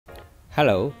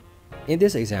Hello, in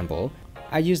this example,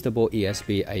 I use the board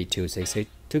ESP8266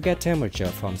 to get temperature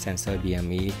from sensor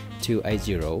BME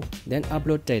 280, then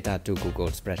upload data to Google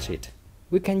Spreadsheet.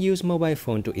 We can use mobile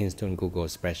phone to install Google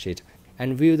Spreadsheet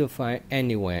and view the file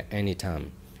anywhere,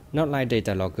 anytime. Not like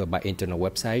data logger by internal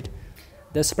website.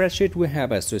 The spreadsheet will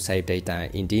help us to save data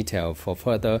in detail for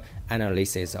further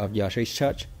analysis of your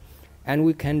research, and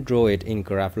we can draw it in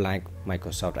graph like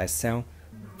Microsoft Excel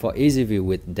for easy view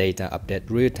with data update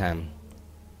real-time.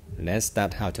 Let's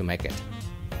start how to make it.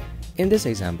 In this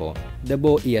example, the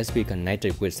board ESP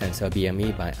connected with sensor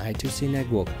BME by I2C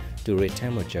network to read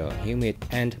temperature, humidity,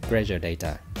 and pressure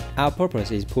data. Our purpose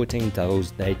is putting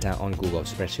those data on Google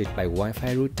Spreadsheet by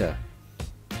Wi-Fi router.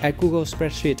 At Google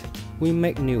Spreadsheet, we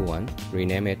make new one,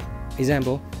 rename it,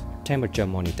 example, temperature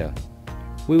monitor.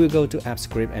 We will go to App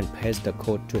Script and paste the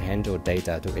code to handle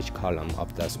data to each column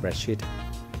of the spreadsheet.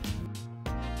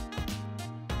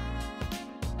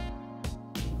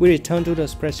 We return to the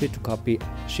spreadsheet to copy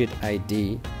sheet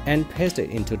ID and paste it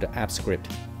into the app script.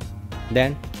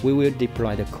 Then we will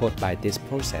deploy the code by this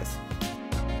process.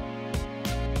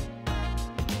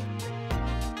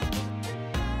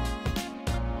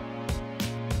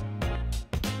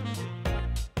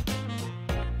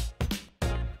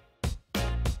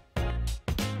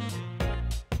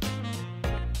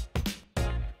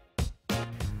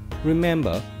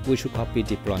 Remember, we should copy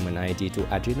deployment ID to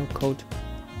Arduino code.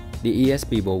 The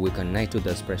ESP board will connect to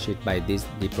the spreadsheet by this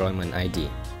deployment ID.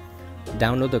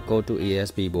 Download the code to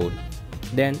ESP board,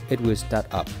 then it will start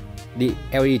up. The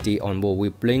LED on board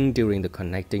will blink during the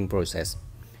connecting process.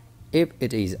 If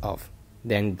it is off,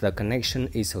 then the connection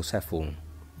is successful.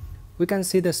 We can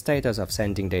see the status of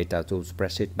sending data to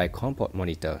spreadsheet by comport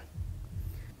monitor.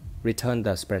 Return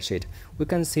the spreadsheet. We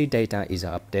can see data is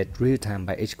updated real-time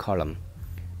by each column.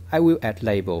 I will add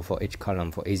label for each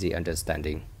column for easy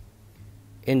understanding.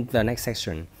 In the next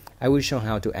section, I will show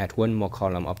how to add one more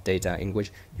column of data in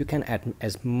which you can add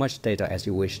as much data as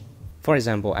you wish. For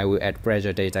example, I will add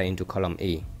pressure data into column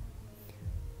E.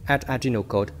 At Arduino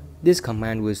code, this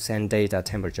command will send data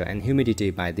temperature and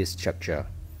humidity by this structure.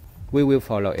 We will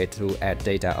follow it to add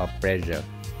data of pressure.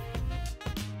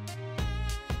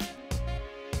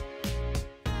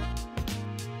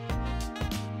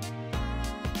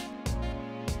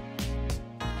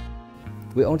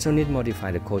 We also need to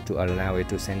modify the code to allow it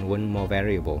to send one more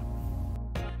variable.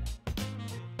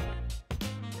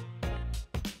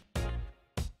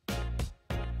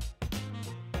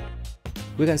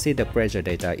 We can see the pressure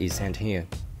data is sent here.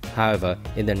 However,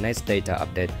 in the next data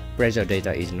update, pressure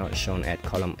data is not shown at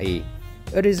column E.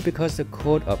 It is because the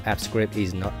code of app script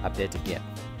is not updated yet.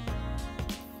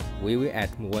 We will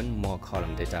add one more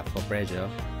column data for pressure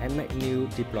and make new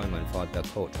deployment for the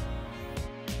code.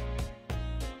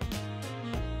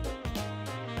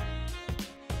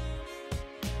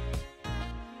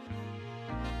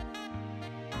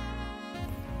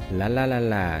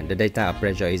 The data of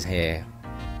pressure is here.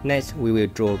 Next, we will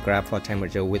draw a graph for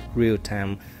temperature with real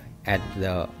time at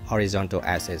the horizontal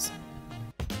axis.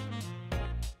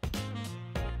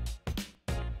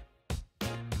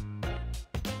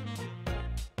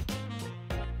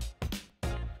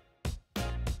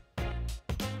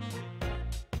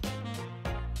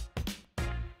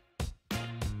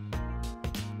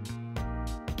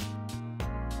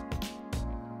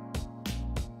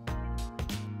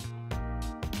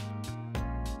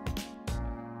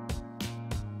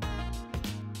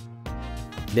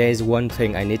 There is one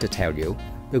thing I need to tell you.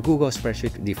 The Google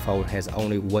Spreadsheet default has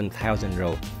only 1000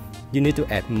 rows. You need to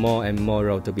add more and more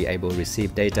rows to be able to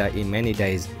receive data in many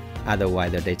days,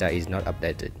 otherwise the data is not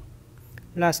updated.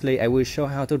 Lastly, I will show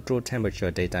how to draw temperature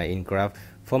data in graph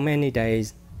for many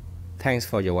days. Thanks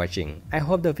for your watching. I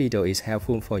hope the video is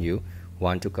helpful for you.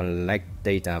 Want to collect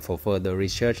data for further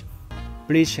research?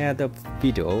 Please share the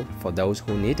video for those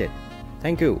who need it.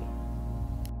 Thank you.